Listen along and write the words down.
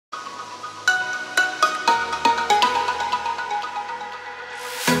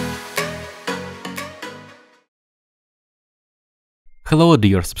Hello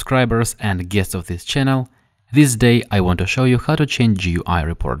dear subscribers and guests of this channel. This day I want to show you how to change GUI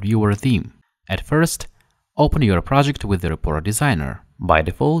report viewer theme. At first, open your project with the report designer. By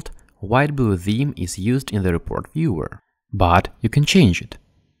default, white blue theme is used in the report viewer, but you can change it.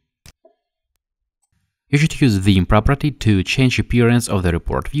 You should use theme property to change appearance of the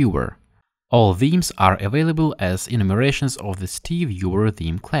report viewer. All themes are available as enumerations of the StViewer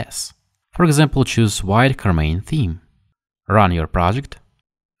theme class. For example, choose white Carmine theme. Run your project.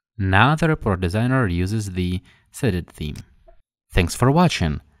 Now the report designer uses the seeded theme. Thanks for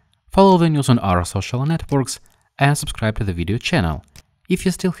watching. Follow the news on our social networks and subscribe to the video channel. If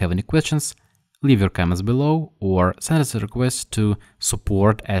you still have any questions, leave your comments below or send us a request to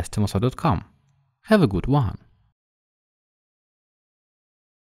support@stimulsoft.com. Have a good one.